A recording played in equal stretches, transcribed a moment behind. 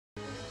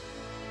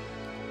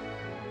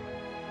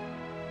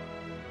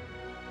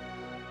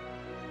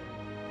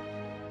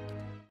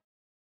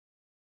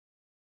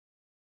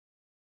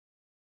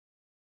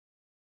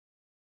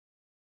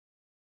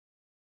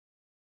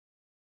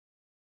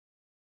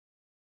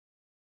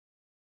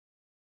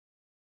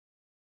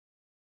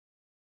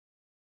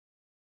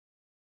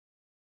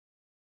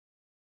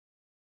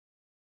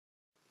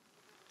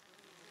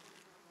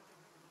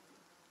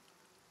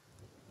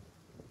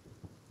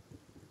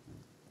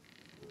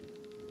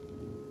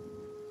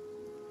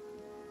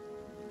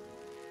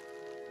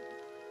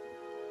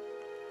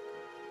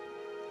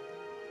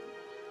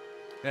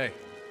Hey,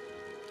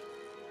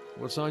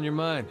 what's on your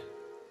mind?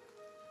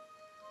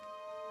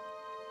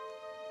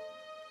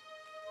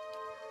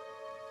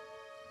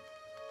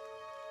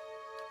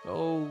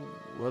 Oh,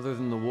 other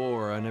than the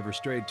war, I never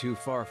strayed too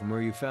far from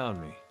where you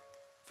found me.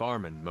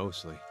 Farming,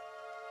 mostly.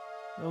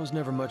 I was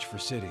never much for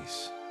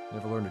cities.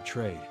 Never learned a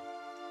trade.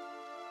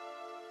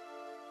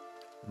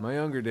 In my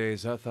younger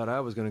days, I thought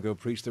I was gonna go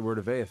preach the word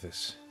of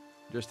Aethys.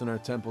 Just in our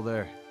temple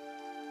there.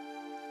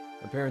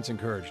 My parents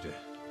encouraged it.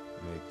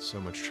 I made so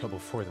much trouble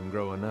for them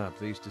growing up.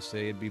 They used to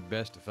say it'd be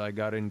best if I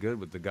got in good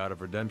with the God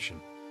of Redemption.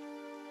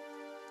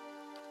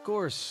 Of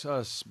course,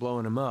 us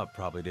blowing him up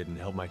probably didn't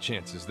help my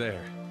chances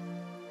there.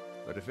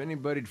 But if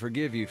anybody'd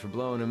forgive you for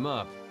blowing him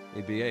up,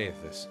 it'd be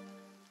Aethys.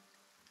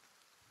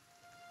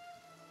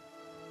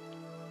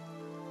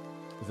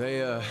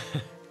 They,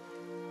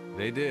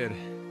 they did.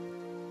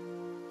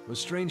 It was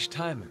strange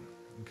timing,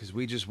 because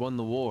we just won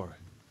the war.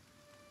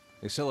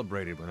 They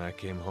celebrated when I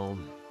came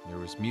home. There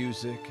was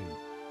music and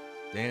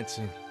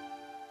dancing.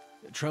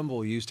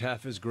 Trumbull used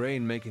half his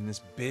grain making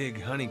this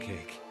big honey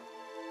cake.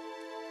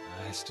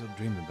 I still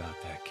dream about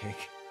that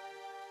cake.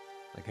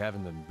 Like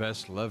having the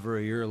best lover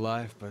of your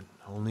life, but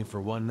only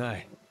for one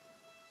night.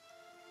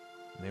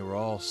 And they were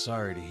all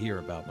sorry to hear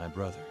about my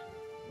brother.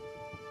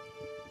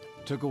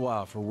 It took a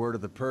while for word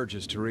of the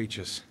purges to reach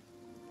us.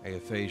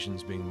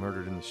 Aethasians being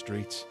murdered in the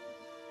streets.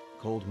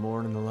 Cold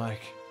Morn and the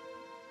like.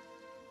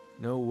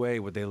 No way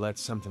would they let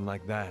something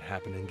like that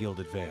happen in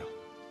Gilded Vale.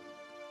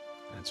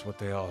 That's what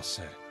they all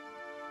said.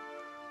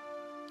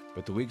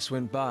 But the weeks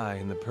went by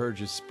and the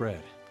purges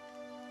spread.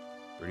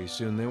 Pretty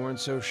soon they weren't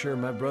so sure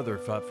my brother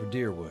fought for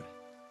Deerwood.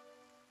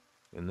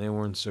 And they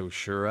weren't so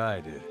sure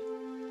I did.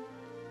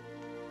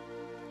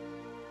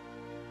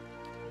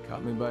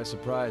 Caught me by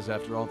surprise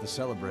after all the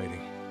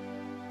celebrating.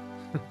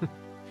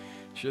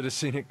 Should have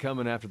seen it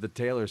coming after the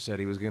tailor said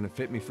he was gonna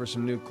fit me for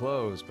some new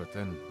clothes, but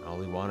then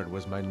all he wanted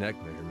was my neck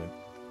measurement.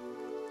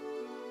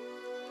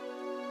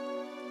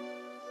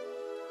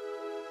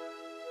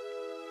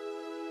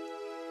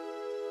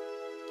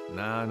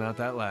 Nah, not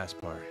that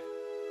last part.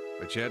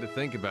 But you had to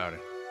think about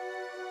it.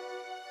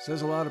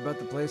 Says a lot about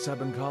the place I've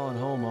been calling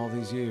home all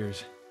these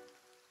years.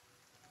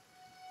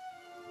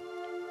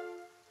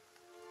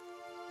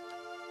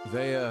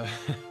 They,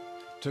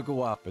 took a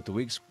while, but the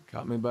weeks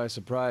caught me by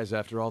surprise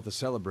after all the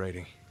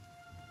celebrating.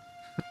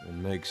 It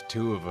makes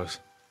two of us.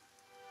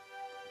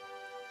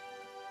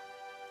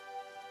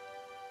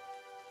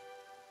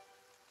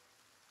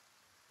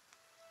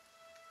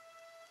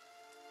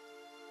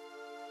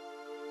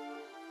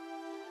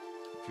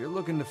 If you're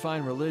looking to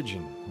find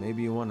religion,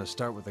 maybe you want to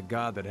start with a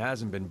god that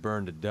hasn't been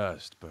burned to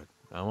dust, but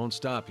I won't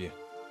stop you.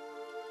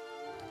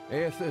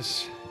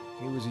 Aethys,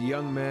 he was a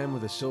young man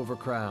with a silver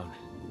crown.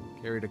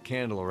 Carried a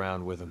candle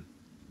around with him.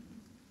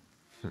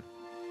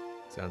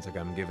 Sounds like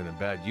I'm giving a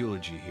bad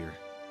eulogy here.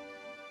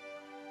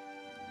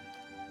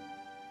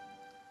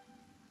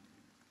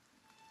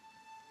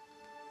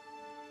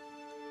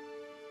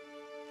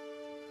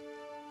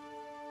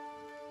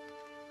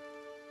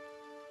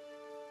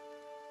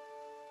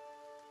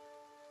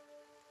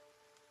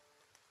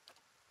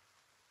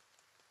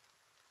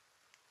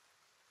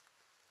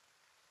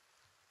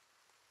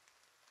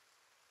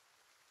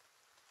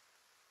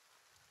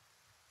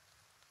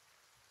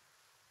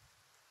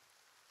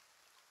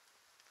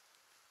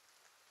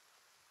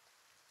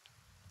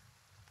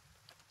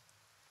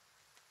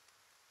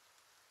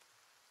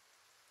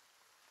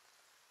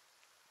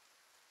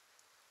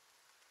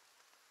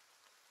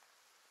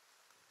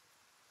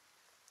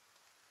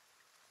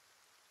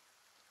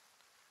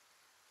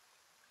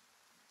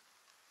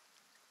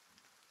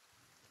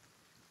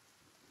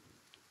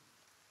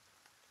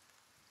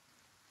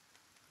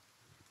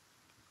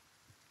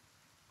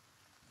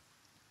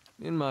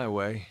 In my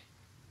way.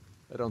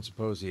 I don't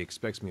suppose he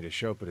expects me to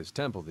show up at his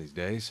temple these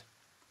days.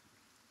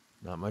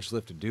 Not much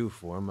left to do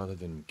for him other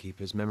than keep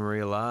his memory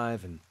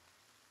alive and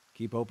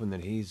keep hoping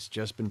that he's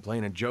just been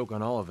playing a joke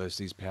on all of us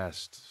these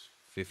past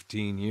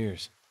 15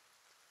 years.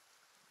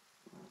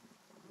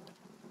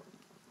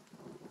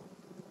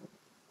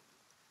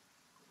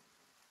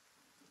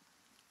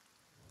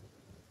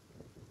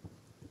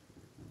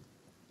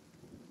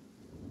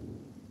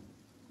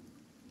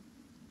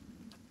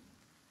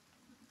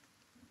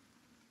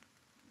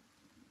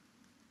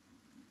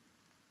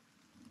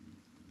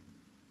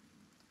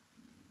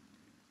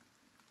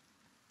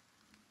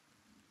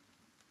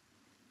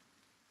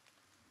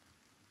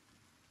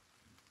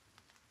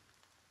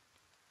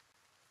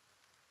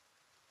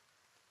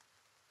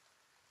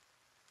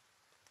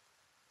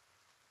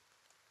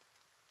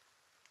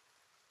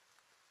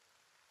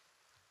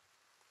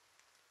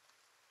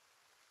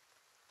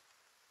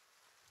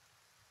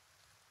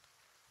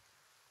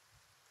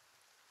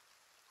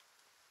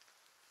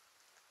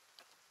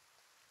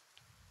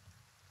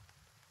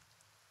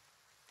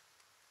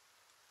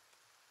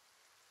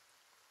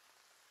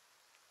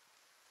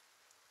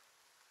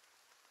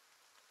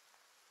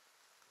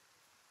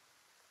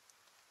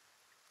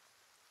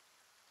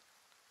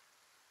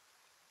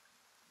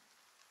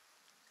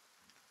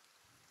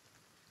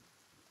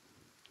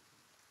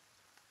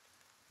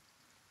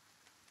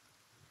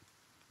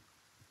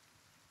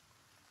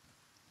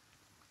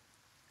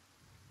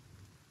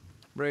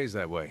 Raised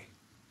that way.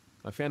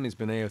 My family's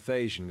been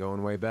Aothasian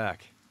going way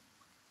back.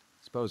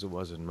 Suppose it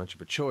wasn't much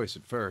of a choice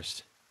at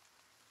first.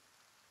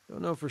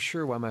 Don't know for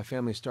sure why my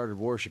family started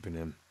worshipping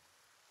him.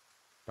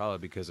 Probably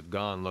because of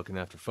Gon looking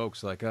after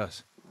folks like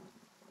us.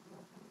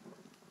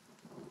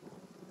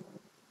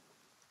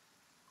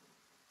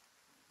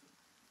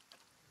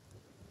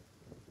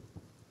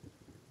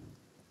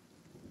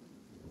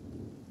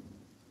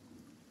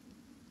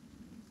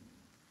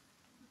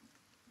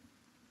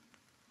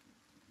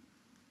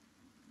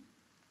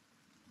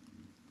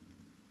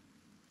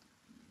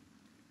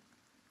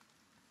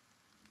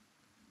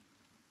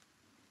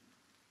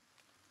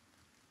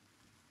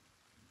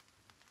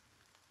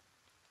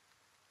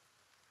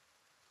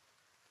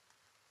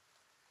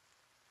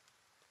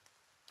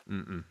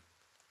 Mm-mm.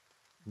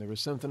 There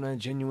was something I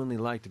genuinely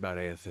liked about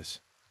Aethys.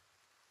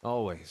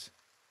 Always.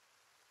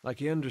 Like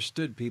he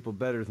understood people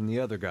better than the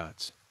other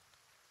gods.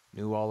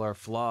 Knew all our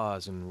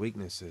flaws and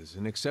weaknesses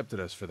and accepted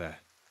us for that.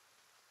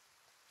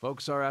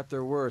 Folks are at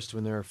their worst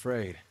when they're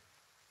afraid.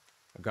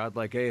 A god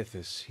like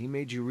Aethys, he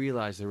made you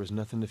realize there was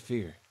nothing to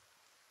fear.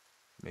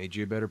 Made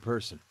you a better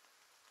person.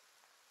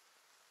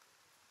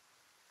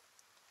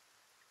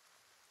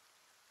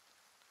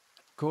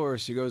 Of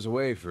course, he goes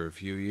away for a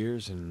few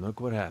years, and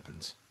look what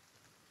happens.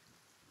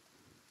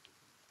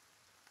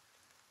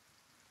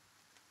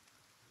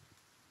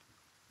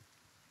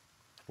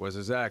 Was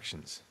his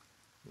actions.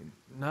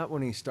 Not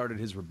when he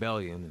started his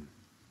rebellion, and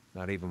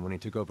not even when he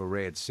took over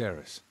Rhaed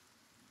Saris.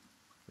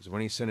 It was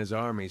when he sent his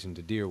armies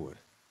into Dyrwood.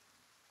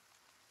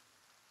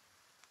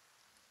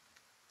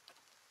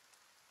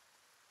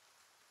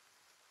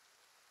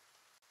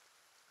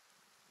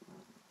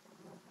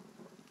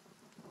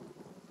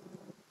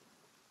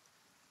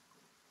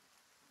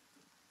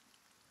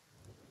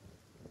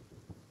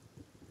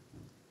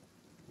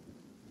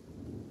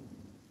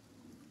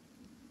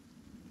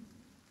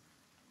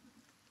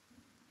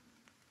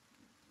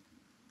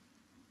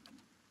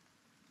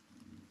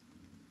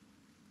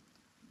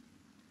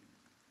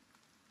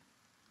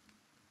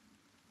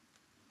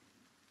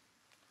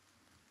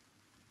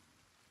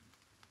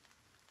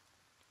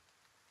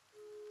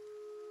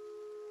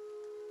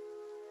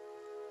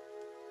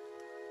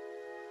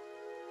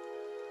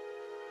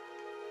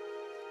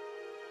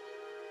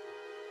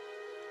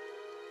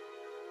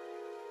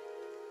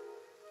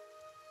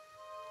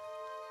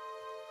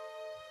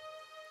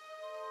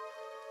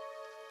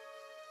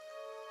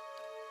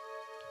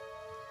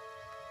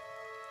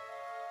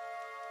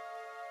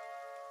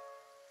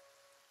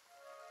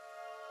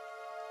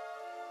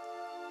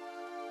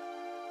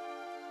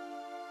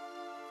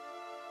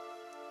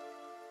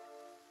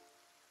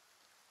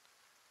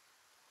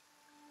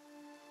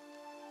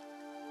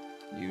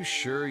 You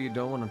sure you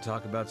don't want to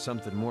talk about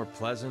something more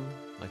pleasant?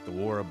 Like the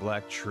War of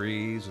Black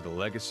Trees or the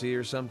Legacy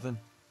or something?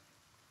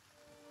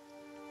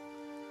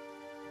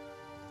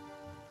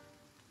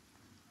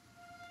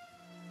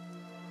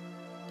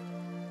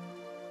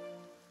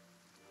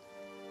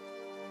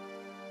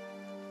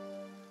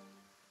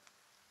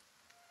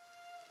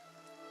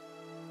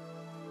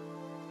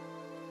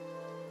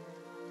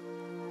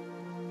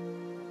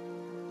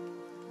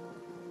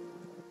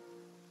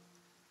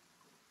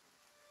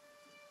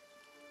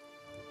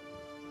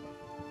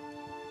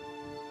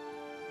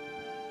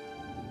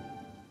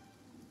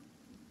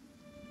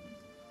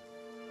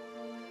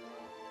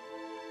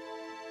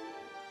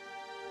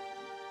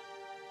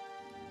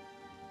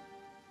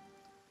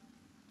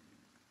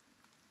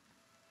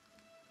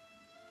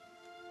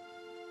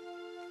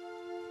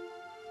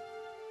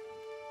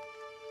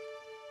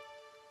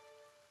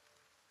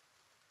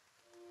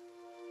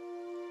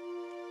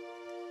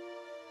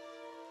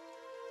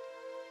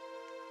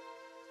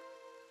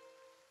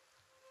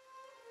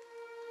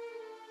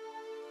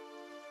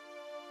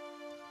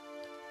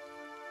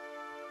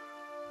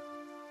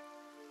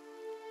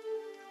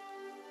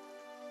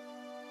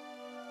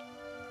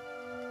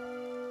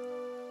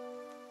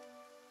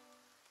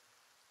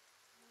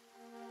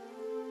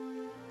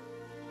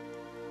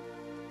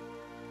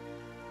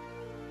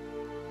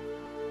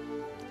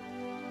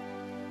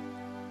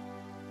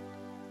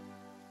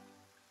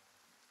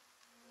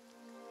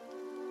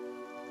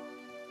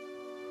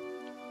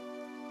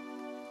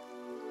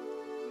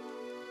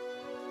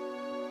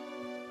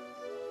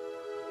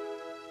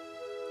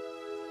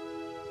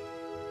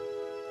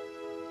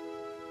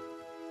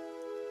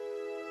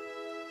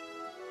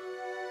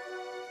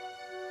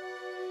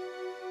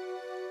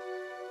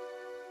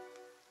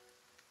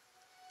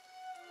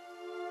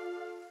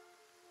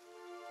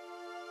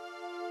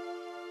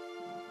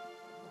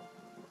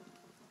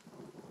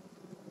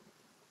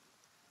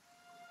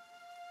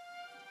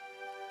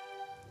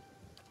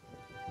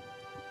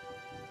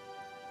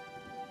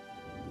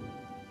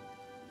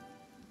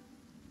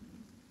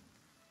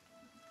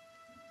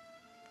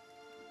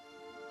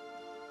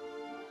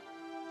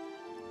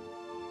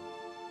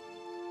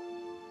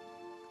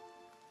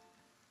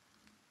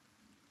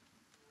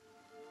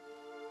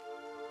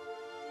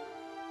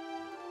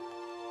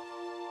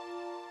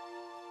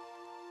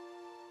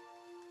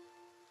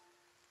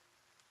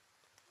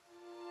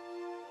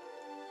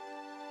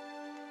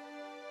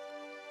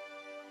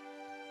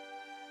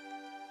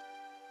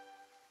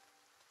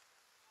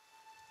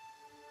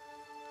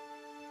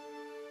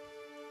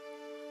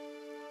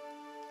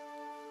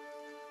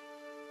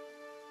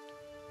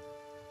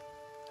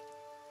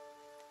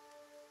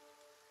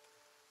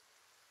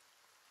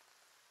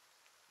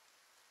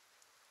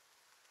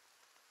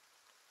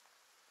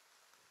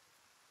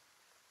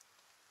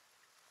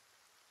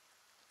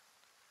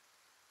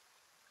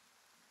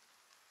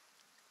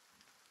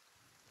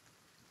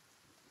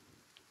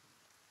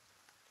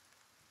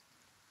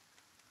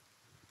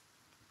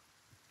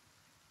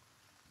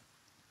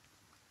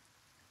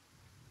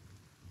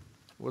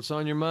 What's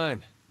on your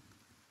mind?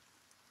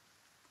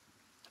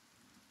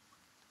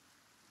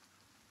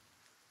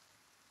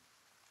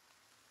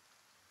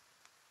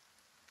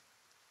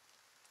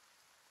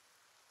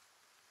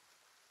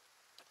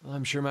 Well,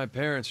 I'm sure my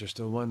parents are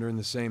still wondering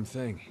the same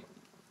thing.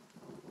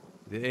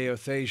 The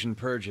Aothasian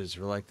purges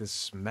were like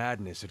this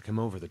madness had come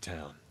over the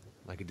town,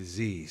 like a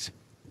disease.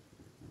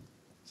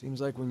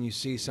 Seems like when you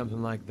see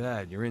something like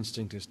that, your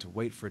instinct is to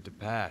wait for it to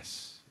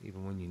pass,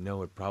 even when you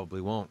know it probably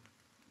won't.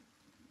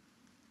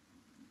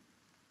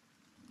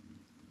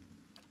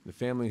 The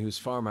family whose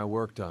farm I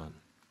worked on,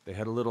 they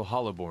had a little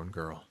Hollowborn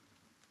girl.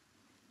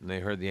 And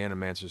they heard the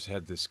Animancers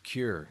had this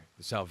cure,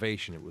 the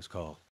Salvation it was called.